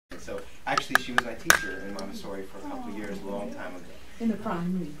actually, she was my teacher in Montessori for a couple of years, a long time ago. In the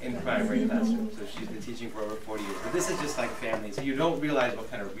primary. In the primary classroom. So she's been teaching for over 40 years. But this is just like family. So you don't realize what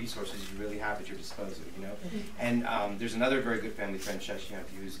kind of resources you really have at your disposal, you know? And there's another very good family friend,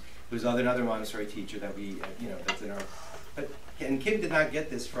 Shashanti, who's another Montessori teacher that we, you know, that's in our, and Kim did not get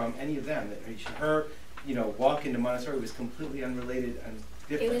this from any of them. Her, you know, walk into Montessori was completely unrelated and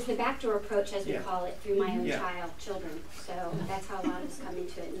different. It was the backdoor approach, as we Yeah. call it, through my own Yeah. children. So that's how a lot of us come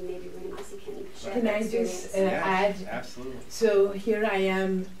into it, and maybe Renamasi can share Can that I experience. just add? Absolutely. So here I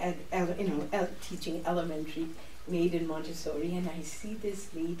am at, teaching elementary, maiden Montessori, and I see this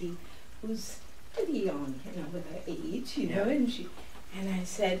lady who's pretty young, you know, with her age, you know, and I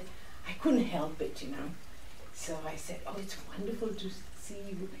said, I couldn't help it, you know. So I said, oh, it's wonderful to see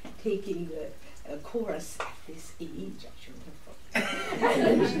you taking the course at this age. I shouldn't have thought.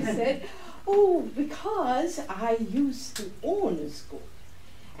 And she said, oh, because I used to own a school.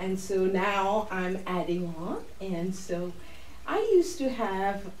 And so now I'm adding on. And so I used to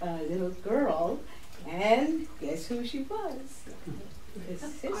have a little girl, and guess who she was? His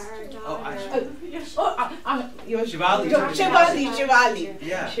sister. Our Oh, Shivali. Shivali.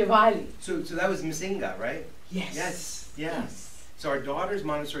 Yeah. Shivali. So that was Miss Inga, right? Yes. Yes. Yeah. So our daughter's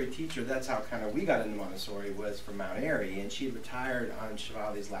Montessori teacher, that's how kind of we got into Montessori, was from Mount Airy, and she retired on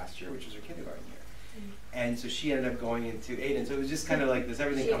Shivali's last year, which was her kindergarten year. And so she ended up going into Aiden. So it was just kind of like this,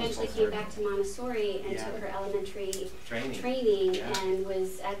 everything She comes full eventually circle. came back to Montessori and took her elementary Training. and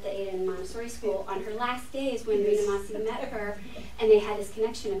was at the Aiden Montessori school on her last days when Renamasi met her, and they had this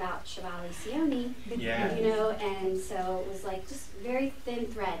connection about Shivali Sioni, you know, and so it was like just very thin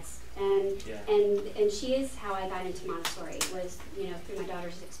threads. And she is how I got into Montessori, was, you know, through my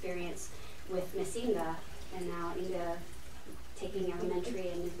daughter's experience with Miss Inga, and now Inga taking elementary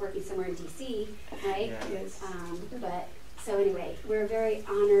and is working somewhere in DC, right? Yeah. Yes. But so anyway, we're very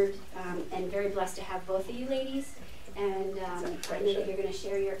honored and very blessed to have both of you ladies, and I know that you're going to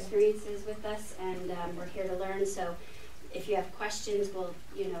share your experiences with us, and we're here to learn. So if you have questions, we'll,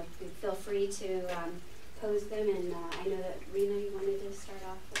 you know, feel free to pose them. And I know that Rena, you wanted to start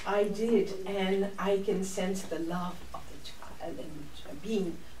off with I did, and I can sense the love of the child and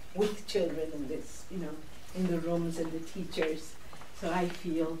being with children in this, you know, in the rooms and the teachers. So I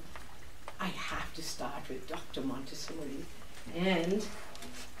feel I have to start with Dr. Montessori. And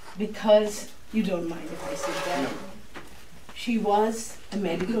because you don't mind if I sit down, she was a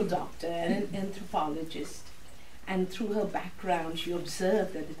medical doctor and an anthropologist. And through her background, she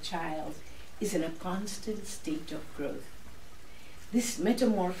observed that the child is in a constant state of growth. This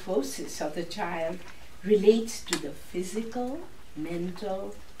metamorphosis of the child relates to the physical,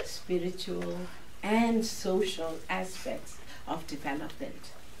 mental, spiritual, and social aspects of development.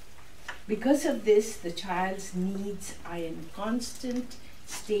 Because of this, the child's needs are in constant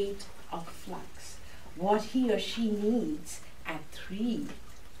state of flux. What he or she needs at 3,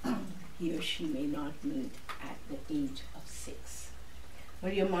 he or she may not need at the age of 6.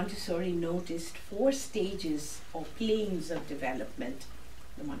 Maria Montessori noticed 4 stages or planes of development,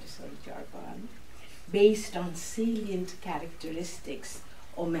 the Montessori jargon, based on salient characteristics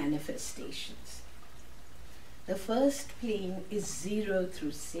or manifestations. The first plane is 0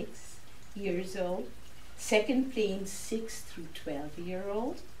 through 6 years old, second plane 6 through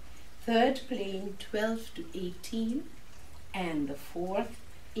 12-year-old, third plane 12 to 18, and the fourth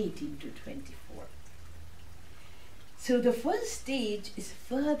 18 to 24. So the first stage is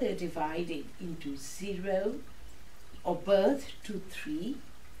further divided into 0 or birth to 3,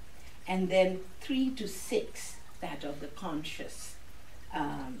 and then 3 to 6, that of the conscious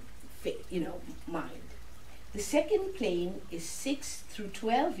mind. The second plane is 6 through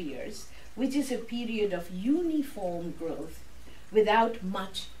 12 years, which is a period of uniform growth without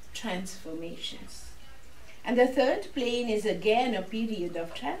much transformations. And the third plane is again a period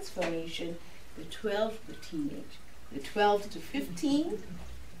of transformation, the 12 to 15,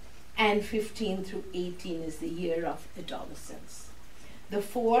 and 15 through 18 is the year of adolescence. The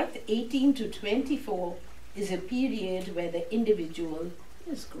fourth, 18 to 24, is a period where the individual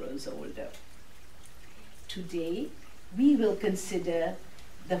just grows older. Today, we will consider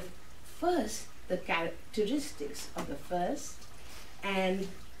the characteristics of the first and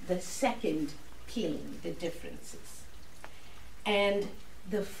the second plane, the differences. And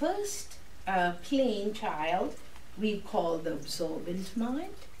the first plane child we call the absorbent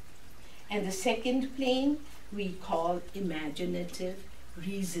mind, and the second plane we call imaginative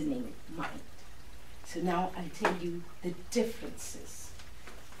reasoning mind. So now I'll tell you the differences.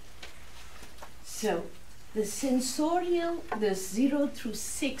 So the sensorial, the 0 through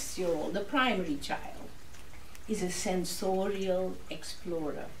 6-year-old, the primary child, is a sensorial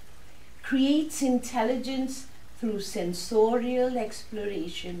explorer, creates intelligence through sensorial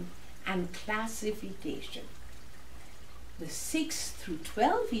exploration and classification. The 6 through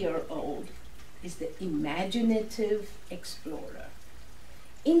 12-year-old is the imaginative explorer,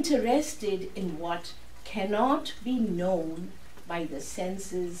 interested in what cannot be known by the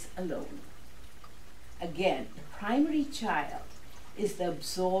senses alone. Again, the primary child is the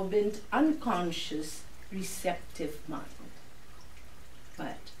absorbent, unconscious, receptive mind.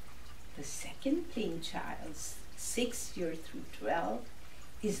 But the second plane child, 6 year through 12,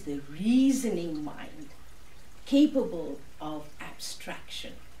 is the reasoning mind, capable of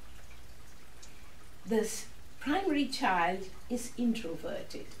abstraction. This primary child is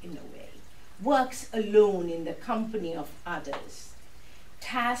introverted in a way, works alone in the company of others.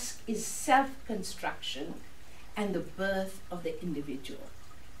 Task is self-construction and the birth of the individual.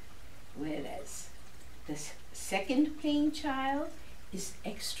 Whereas the second plane child is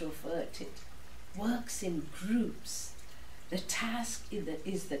extroverted, works in groups. The task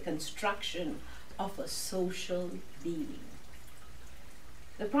is the construction of a social being.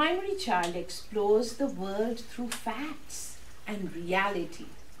 The primary child explores the world through facts and reality,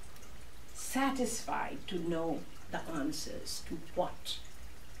 satisfied to know the answers to what.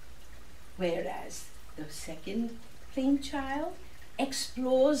 Whereas the second plane child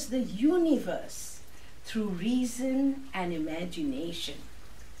explores the universe through reason and imagination,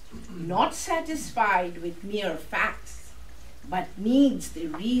 not satisfied with mere facts, but needs the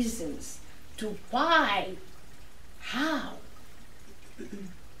reasons to why, how.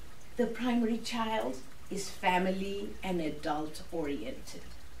 The primary child is family and adult oriented.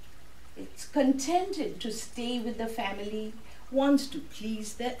 It's contented to stay with the family, wants to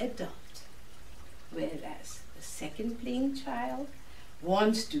please the adult. Whereas the second plane child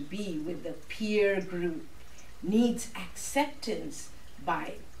wants to be with the peer group, needs acceptance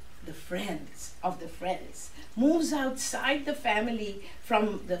by the friends, moves outside the family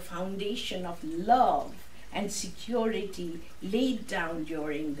from the foundation of love and security laid down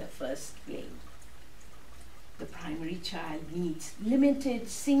during the first plane. The primary child needs limited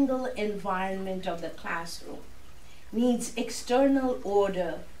single environment of the classroom, needs external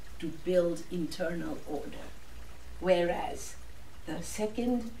order to build internal order, whereas the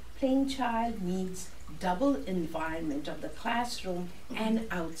second plane child needs double environment of the classroom and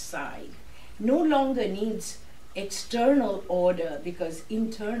outside, no longer needs external order because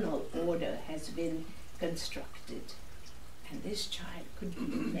internal order has been constructed. And this child could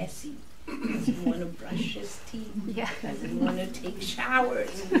be messy, doesn't want to brush his teeth, doesn't want to take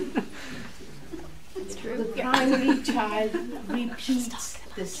showers. It's true. The primary child repeats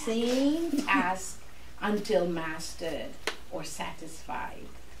the same task until mastered or satisfied.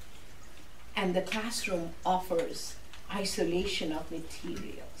 And the classroom offers isolation of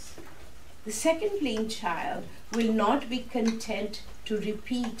materials. The second plane child will not be content to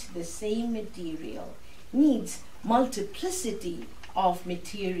repeat the same material, needs multiplicity of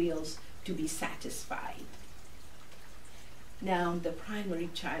materials to be satisfied. Now, the primary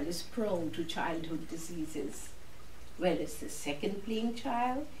child is prone to childhood diseases, whereas the second plane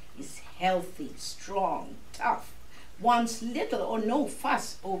child is healthy, strong, tough, wants little or no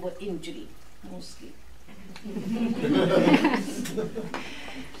fuss over injury, mostly.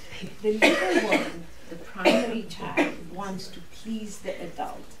 The little one, the primary child, wants to please the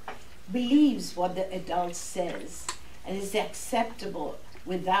adult, believes what the adult says, and is acceptable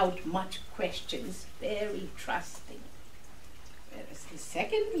without much questions, very trusting. Whereas the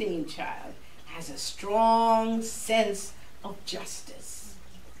second plane child has a strong sense of justice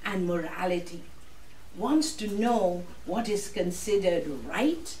and morality, wants to know what is considered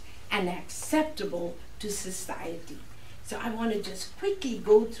right and acceptable to society. So I want to just quickly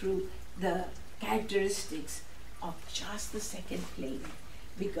go through the characteristics of just the second plane,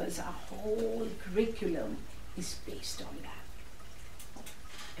 because our whole curriculum is based on that.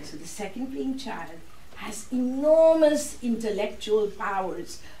 And so the second plane child has enormous intellectual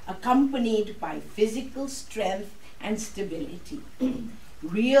powers accompanied by physical strength and stability.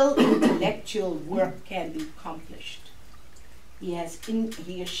 Real intellectual work can be accomplished. He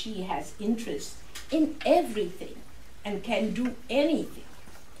or she has interest in everything and can do anything.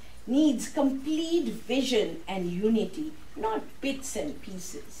 Needs complete vision and unity, not bits and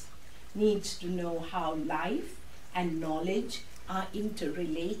pieces. Needs to know how life and knowledge are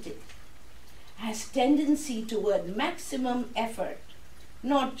interrelated. Has tendency toward maximum effort,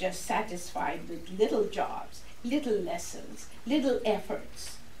 not just satisfied with little jobs, little lessons, little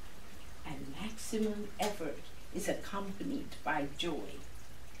efforts. And maximum effort is accompanied by joy.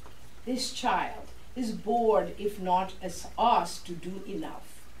 This child is bored if not asked to do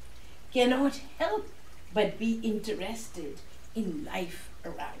enough. cannot help but be interested in life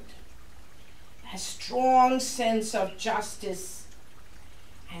around. A strong sense of justice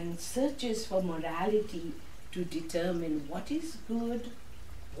and searches for morality to determine what is good,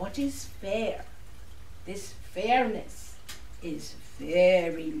 what is fair. This fairness is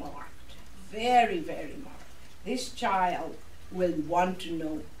very marked, very, very marked. This child will want to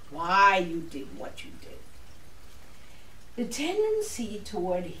know why you did what you did. The tendency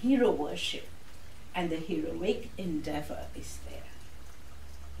toward hero worship and the heroic endeavor is there.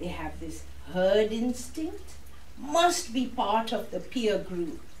 They have this herd instinct, must be part of the peer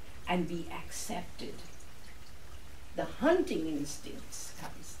group and be accepted. The hunting instinct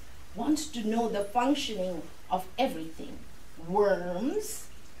comes, wants to know the functioning of everything. Worms,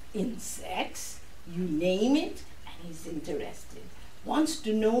 insects, you name it, and he's interested. Wants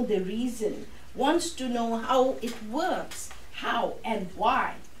to know the reason, wants to know how it works, how and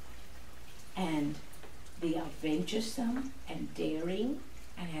why. And they are venturesome and daring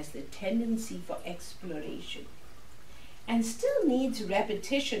and has the tendency for exploration and still needs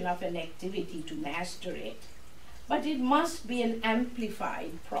repetition of an activity to master it. But it must be an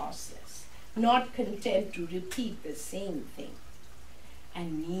amplified process, not content to repeat the same thing,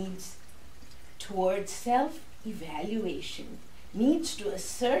 and needs towards self-evaluation, needs to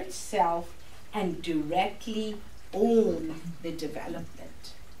assert self and directly own the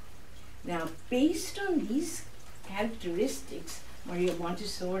development. Now, based on these characteristics, Maria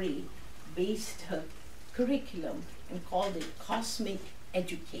Montessori based her curriculum and called it cosmic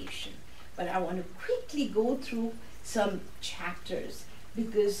education. But I want to quickly go through some chapters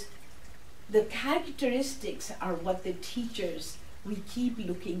because the characteristics are what the teachers we keep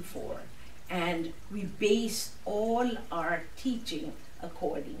looking for, and we base all our teaching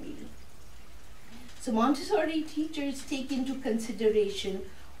accordingly. So Montessori teachers take into consideration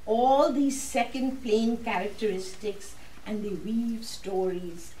all these second plane characteristics and they weave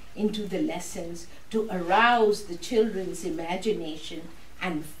stories into the lessons to arouse the children's imagination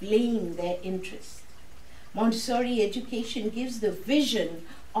and flame their interest. Montessori education gives the vision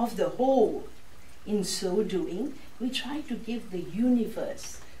of the whole. In so doing, we try to give the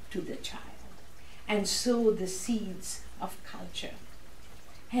universe to the child and sow the seeds of culture.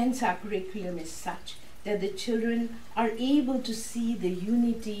 Hence, our curriculum is such that the children are able to see the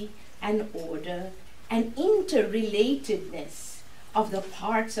unity and order and interrelatedness of the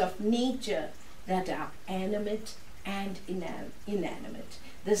parts of nature that are animate and inanimate.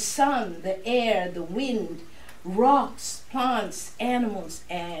 The sun, the air, the wind, rocks, plants, animals,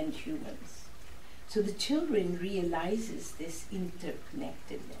 and humans. So the children realizes this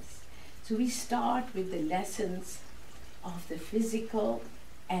interconnectedness. So we start with the lessons of the physical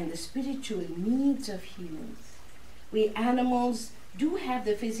and the spiritual needs of humans. We animals do have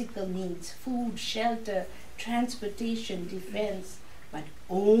the physical needs, food, shelter, transportation, defense, but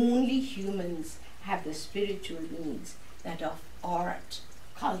only humans have the spiritual needs that of art,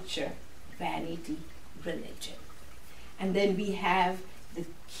 culture, vanity, religion. And then we have the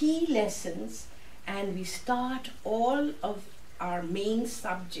key lessons, and we start all of our main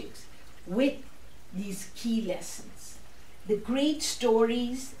subjects with these key lessons. The great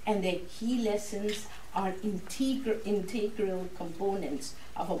stories and their key lessons are integral components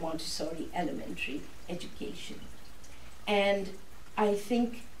of a Montessori elementary education. And I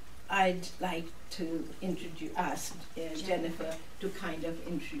think I'd like to ask Jennifer to kind of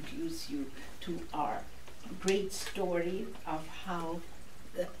introduce you to our great story of how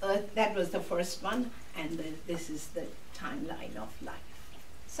the earth, that was the first one, and this is the timeline of life.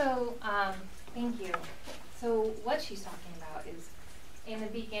 So, thank you. So what she's talking about is in the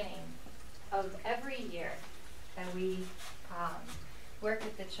beginning of every year that we work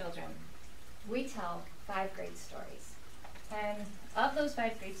with the children, we tell 5 great stories. And of those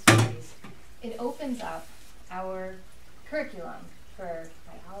 5 great stories, it opens up our curriculum for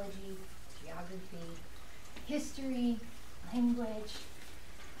biology, geography, history, language,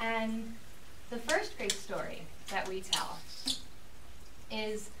 and the first great story that we tell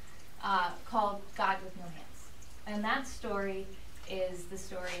is called God with No Hands. And that story is the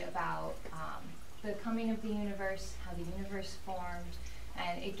story about the coming of the universe, how the universe formed,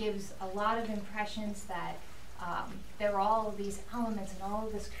 and it gives a lot of impressions that there were all of these elements and all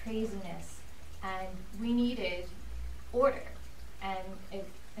of this craziness, and we needed order. And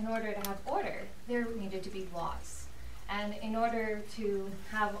in order to have order, there needed to be laws. And in order to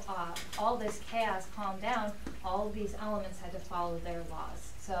have all this chaos calm down, all of these elements had to follow their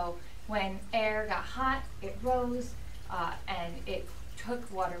laws. So when air got hot, it rose, and it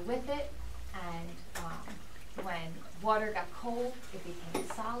took water with it. And when water got cold, it became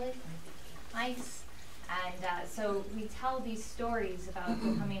solid, and it became ice. And so we tell these stories about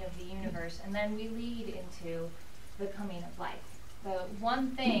the coming of the universe, and then we lead into the coming of life. The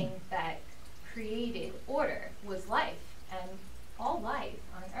one thing that created order was life, and all life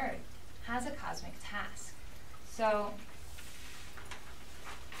on Earth has a cosmic task. So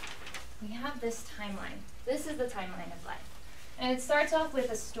we have this timeline. This is the timeline of life. And it starts off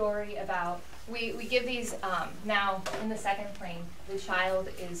with a story about, we give these, now in the second plane, the child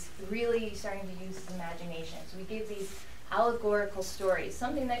is really starting to use his imagination. So we give these allegorical stories,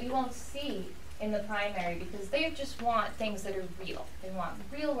 something that you won't see in the primary because they just want things that are real. They want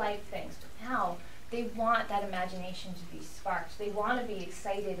real life things. But now they want that imagination to be sparked. They want to be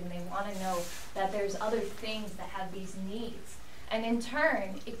excited, and they want to know that there's other things that have these needs. And in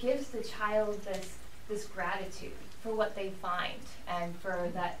turn, it gives the child this gratitude for what they find, and for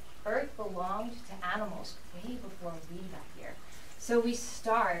that Earth belonged to animals way before we got here. So we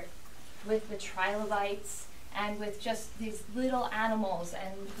start with the trilobites and with just these little animals,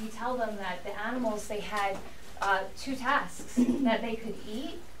 and we tell them that the animals, they had two tasks, that they could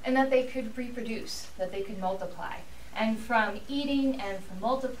eat and that they could reproduce, that they could multiply. And from eating and from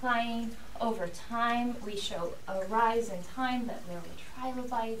multiplying, over time, we show a rise in time that there were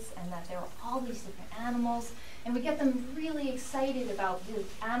trilobites and that there were all these different animals. And we get them really excited about the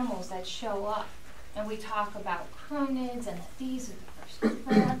animals that show up. And we talk about cronids and that these are the first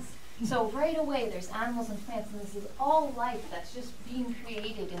plants. So right away, there's animals and plants, and this is all life that's just being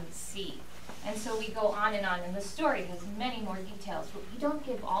created in the sea. And so we go on, and the story has many more details, but we don't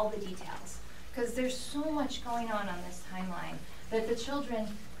give all the details because there's so much going on this timeline that the children,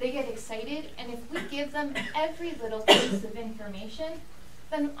 they get excited, and if we give them every little piece of information,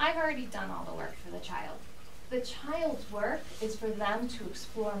 then I've already done all the work for the child. The child's work is for them to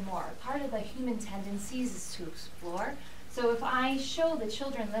explore more. Part of the human tendencies is to explore. So if I show the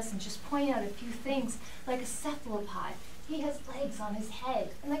children this and just point out a few things, like a cephalopod, he has legs on his head,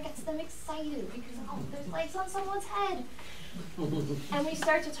 and that gets them excited because, oh, there's legs on someone's head. And we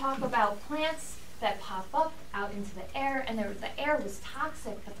start to talk about plants that pop up out into the air, and the air was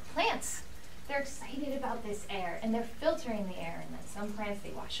toxic, but the plants, they're excited about this air, and they're filtering the air. And then some plants,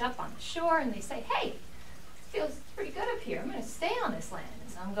 they wash up on the shore, and they say, hey, it feels pretty good up here. I'm going to stay on this land.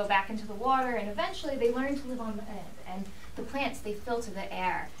 And some go back into the water, and eventually they learn to live on land. And the plants, they filter the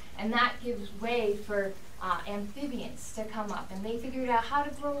air, and that gives way for amphibians to come up, and they figured out how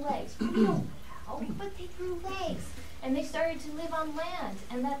to grow legs. We don't know how, but they grew legs, and they started to live on land,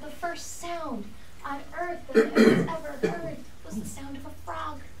 and that the first sound on Earth that anyone's ever heard was the sound of a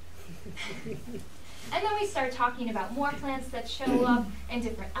frog. And then we start talking about more plants that show up and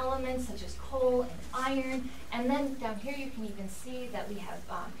different elements such as coal and iron. And then down here you can even see that we have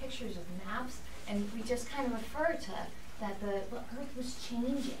pictures of maps, and we just kind of refer to that the Earth was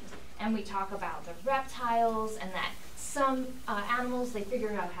changing. And we talk about the reptiles, and that some animals, they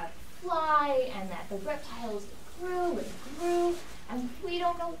figured out how to fly, and that the reptiles grew and grew, and we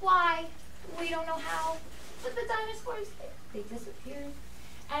don't know why, we don't know how, but the dinosaurs, they disappeared.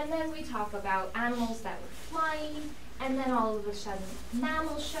 And then we talk about animals that were flying, and then all of a sudden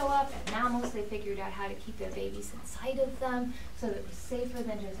mammals show up, and mammals, they figured out how to keep their babies inside of them so that it was safer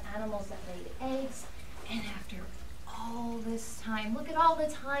than just animals that laid eggs. And after all this time, look at all the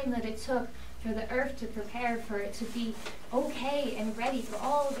time that it took for the Earth to prepare for it to be okay and ready for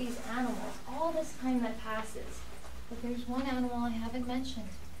all of these animals, all this time that passes. But there's one animal I haven't mentioned,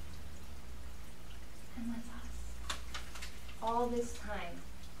 and that's us. All this time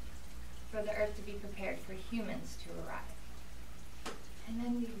for the Earth to be prepared for humans to arrive. And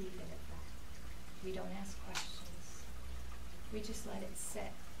then we leave it at that. We don't ask questions. We just let it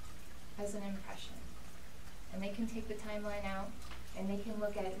sit as an impression. And they can take the timeline out, and they can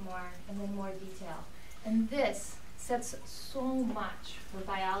look at it more, and then more detail. And this sets so much for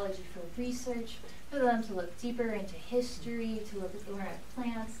biology, for research, for them to look deeper into history, to look at learn at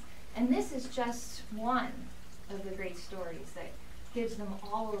plants. And this is just one of the great stories that gives them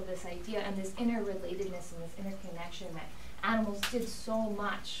all of this idea and this interrelatedness and this interconnection that animals did so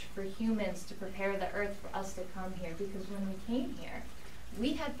much for humans to prepare the Earth for us to come here. Because when we came here,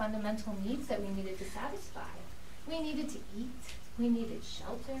 we had fundamental needs that we needed to satisfy. We needed to eat, we needed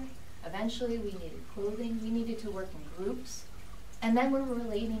shelter, eventually we needed clothing, we needed to work in groups, and then we're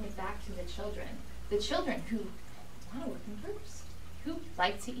relating it back to the children who want to work in groups, who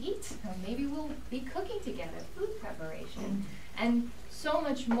like to eat, or maybe we'll be cooking together, food preparation, and so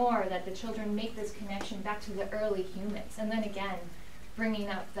much more that the children make this connection back to the early humans, and then again, bringing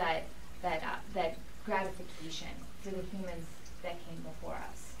up that gratification to the humans that came before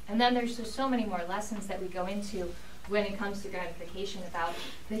us. And then there's just so many more lessons that we go into when it comes to gratification about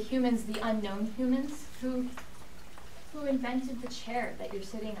the humans, the unknown humans, who invented the chair that you're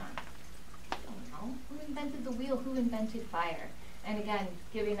sitting on? I don't know. Who invented the wheel? Who invented fire? And again,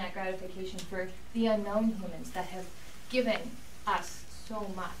 giving that gratification for the unknown humans that have given us so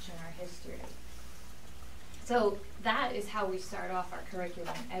much in our history. So that is how we start off our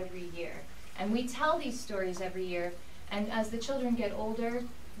curriculum every year. And we tell these stories every year, and as the children get older,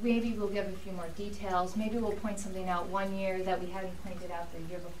 maybe we'll give a few more details. Maybe we'll point something out one year that we hadn't pointed out the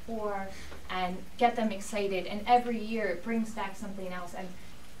year before, and get them excited. And every year it brings back something else. And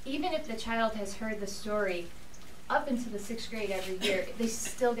even if the child has heard the story up into the 6th grade every year, they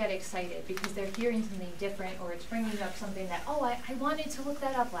still get excited because they're hearing something different, or it's bringing up something that, oh, I wanted to look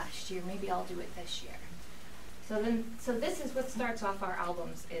that up last year. Maybe I'll do it this year. So this is what starts off our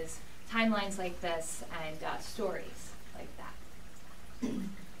albums, is timelines like this and stories like that.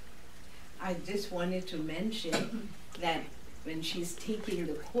 I just wanted to mention that when she's taking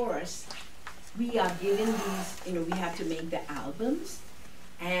the course, we are given these, we have to make the albums,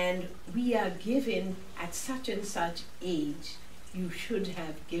 and we are given at such and such age, you should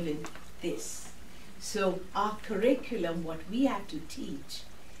have given this. So our curriculum, what we have to teach,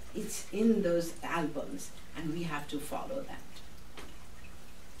 it's in those albums, and we have to follow that.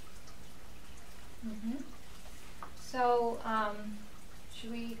 So,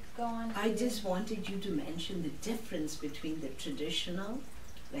 should we go on? I just wanted you to mention the difference between the traditional,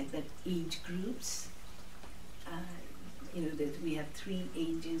 like the age groups. That we have 3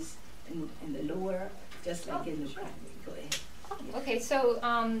 ages in the lower, just like in the primary. Go ahead. Okay, so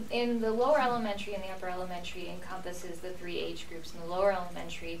in the lower elementary and the upper elementary encompasses the 3 age groups. In the lower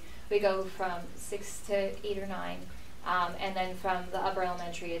elementary, we go from 6 to 8 or 9. And then from the upper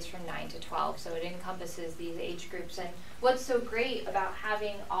elementary, it's from 9 to 12. So it encompasses these age groups. And what's so great about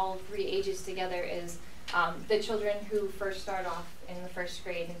having all 3 ages together is the children who first start off in the 1st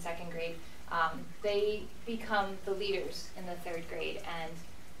grade and 2nd grade, they become the leaders in the 3rd grade, and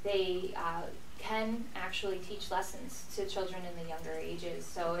they can actually teach lessons to children in the younger ages.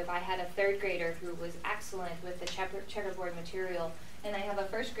 So if I had a 3rd grader who was excellent with the checkerboard material, and I have a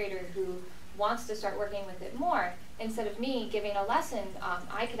 1st grader who wants to start working with it more, instead of me giving a lesson,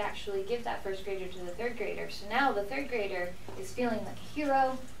 I could actually give that 1st grader to the 3rd grader. So now the 3rd grader is feeling like a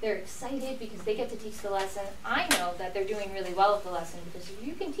hero. They're excited because they get to teach the lesson. I know that they're doing really well with the lesson, because if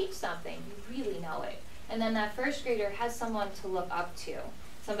you can teach something, you really know it. And then that 1st grader has someone to look up to,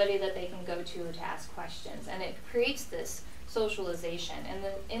 somebody that they can go to ask questions. And it creates this socialization. And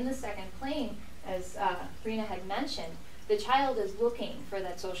in the 2nd plane, as Rena had mentioned, the child is looking for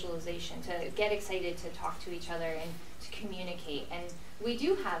that socialization, to get excited to talk to each other and to communicate. And we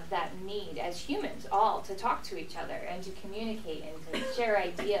do have that need as humans all to talk to each other and to communicate and to share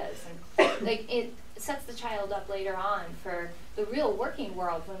ideas. And it sets the child up later on for the real working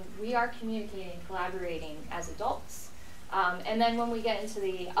world when we are communicating, collaborating as adults. And then when we get into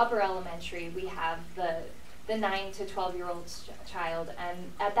the upper elementary, we have the 9 to 12-year-old child, and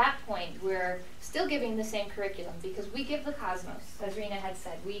at that point we're still giving the same curriculum, because we give the cosmos, as Rena had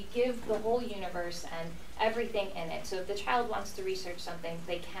said. We give the whole universe and everything in it. So if the child wants to research something,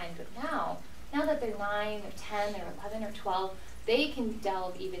 they can. But now that they're 9 or 10 or 11 or 12, they can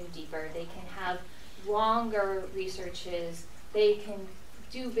delve even deeper. They can have longer researches. They can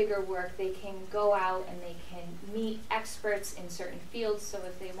do bigger work. They can go out and they can meet experts in certain fields. So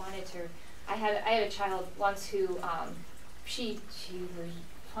if they wanted to, I had a child once who she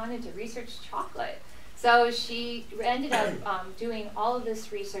wanted to research chocolate. So she ended up doing all of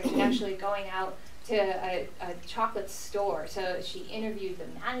this research and actually going out to a chocolate store. So she interviewed the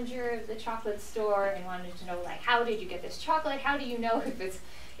manager of the chocolate store and wanted to know, like, how did you get this chocolate? How do you know if it's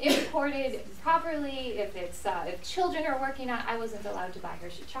imported properly, if if children are working on it? I wasn't allowed to buy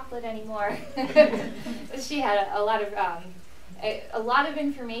Hershey chocolate anymore. She had a lot of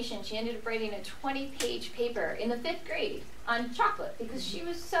information. She ended up writing a 20-page paper in the 5th grade on chocolate because she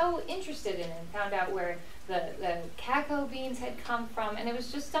was so interested in it, and found out where the cacao beans had come from, and it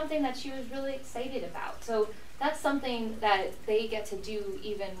was just something that she was really excited about. So that's something that they get to do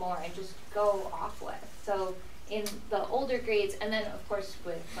even more and just go off with. So in the older grades, and then of course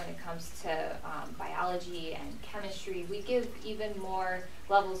when it comes to biology and chemistry, we give even more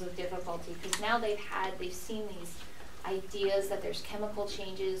levels of difficulty, because now they've seen these ideas that there's chemical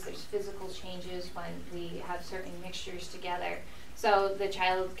changes, there's physical changes when we have certain mixtures together. So the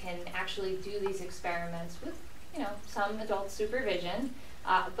child can actually do these experiments with, some adult supervision,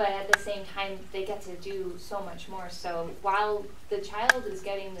 but at the same time, they get to do so much more. So while the child is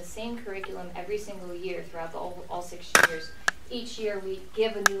getting the same curriculum every single year throughout all 6 years, each year we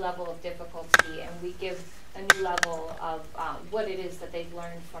give a new level of difficulty, and we give a new level of what it is that they've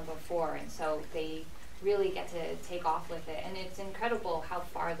learned from before, and so they really get to take off with it. And it's incredible how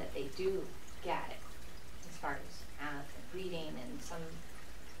far that they do get as far as math and reading, and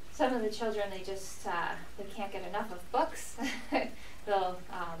some of the children, they just they can't get enough of books. They'll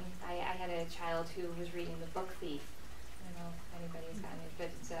I had a child who was reading The Book Thief. I don't know if anybody's gotten it, but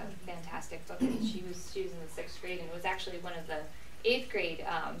it's a fantastic book. And she was in the 6th grade, and it was actually one of the 8th grade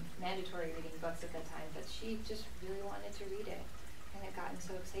mandatory reading books at the time, but she just really wanted to read it and had gotten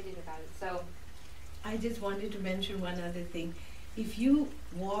so excited about it. So I just wanted to mention one other thing. If you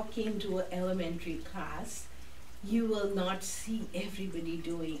walk into an elementary class, you will not see everybody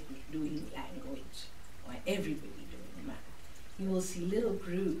doing language or everybody doing math. You will see little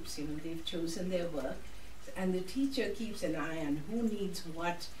groups, they've chosen their work, and the teacher keeps an eye on who needs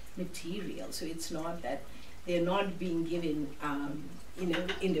what material. So it's not that they're not being given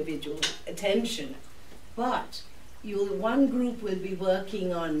individual attention, but one group will be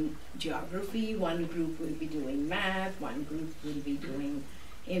working on geography, one group will be doing math, one group will be doing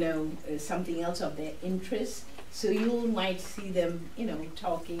something else of their interest. So you might see them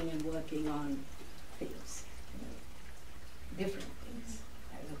talking and working on things, different things,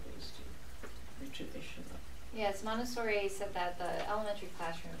 as opposed to the traditional. yes, Montessori said that the elementary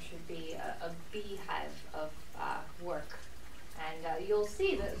classroom should be a beehive of work. And you'll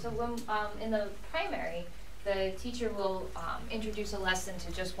see that, so when, in the primary, the teacher will introduce a lesson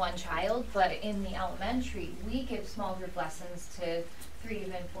to just one child, but in the elementary, we give small group lessons to 3,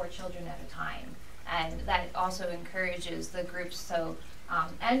 even 4 children at a time. And that also encourages the groups. So,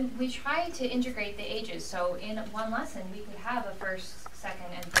 and we try to integrate the ages. So in one lesson, we could have a 1st,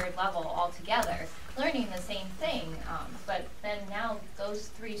 2nd, and 3rd level all together, learning the same thing. But then now those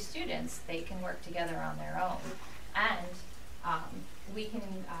 3 students, they can work together on their own. And we can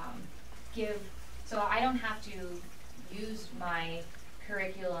give, so I don't have to use my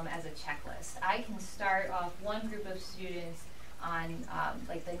curriculum as a checklist. I can start off one group of students on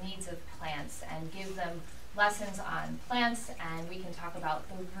like the needs of plants and give them lessons on plants, and we can talk about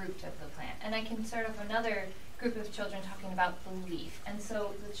the root of the plant. And I can start off another group of children talking about the leaf. And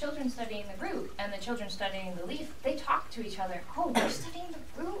so the children studying the root and the children studying the leaf, they talk to each other. Oh, you're studying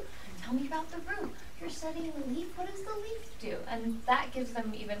the root? Tell me about the root. You're studying the leaf? What does the leaf do? And that gives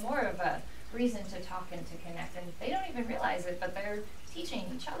them even more of a reason to talk and to connect. And they don't even realize it, but they're teaching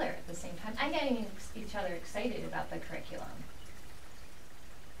each other at the same time and getting each other excited about the curriculum.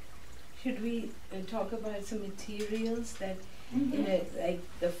 Should we talk about some materials that, like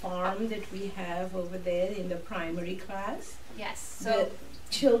the farm that we have over there in the primary class? Yes. So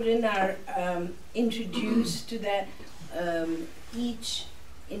the children are introduced to that each,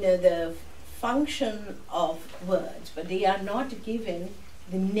 the function of words, but they are not given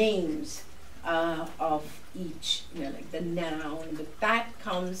the names of each, like the noun, but that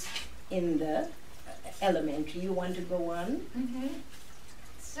comes in the elementary. You want to go on? Mm-hmm.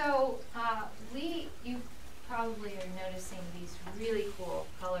 So you probably are noticing these really cool,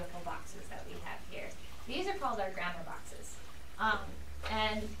 colorful boxes that we have here. These are called our grammar boxes.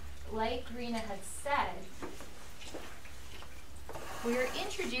 And like Rena had said, we're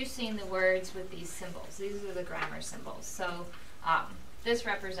introducing the words with these symbols. These are the grammar symbols. So this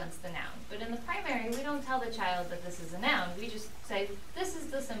represents the noun. But in the primary, we don't tell the child that this is a noun. We just say, this is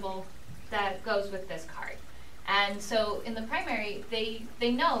the symbol that goes with this card. And so in the primary,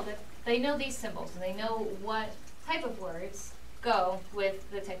 they know these symbols, and they know what type of words go with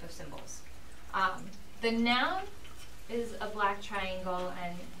the type of symbols. The noun is a black triangle,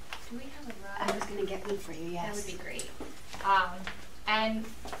 and do we have a rug? I was going to get one for you, yes. That would be great. And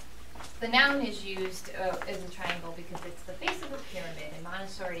the noun is used as a triangle because it's the base of a pyramid, and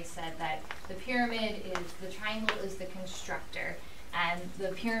Montessori said that the triangle is the constructor, and the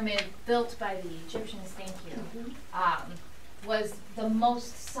pyramid built by the Egyptians, thank you, was the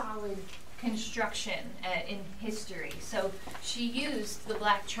most solid construction in history. So she used the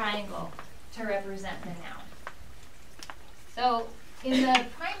black triangle to represent the noun. So in the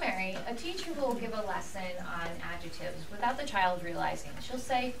primary, a teacher will give a lesson on adjectives without the child realizing. She'll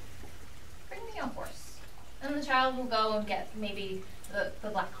say, bring me a horse. And the child will go and get maybe the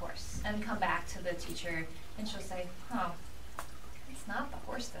black horse and come back to the teacher, and she'll say, oh, it's not the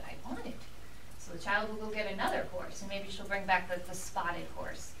horse that I wanted. So the child will go get another horse, and maybe she'll bring back the spotted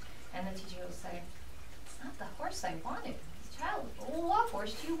horse. And the teacher will say, it's not the horse I wanted. The child, well, what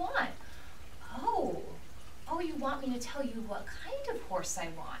horse do you want? Oh, you want me to tell you what kind of horse I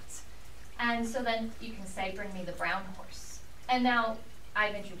want. And so then you can say, bring me the brown horse. And now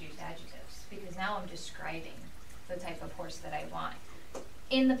I've introduced adjectives, because now I'm describing the type of horse that I want.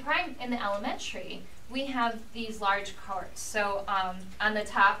 In the elementary, we have these large courts. So on the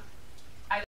top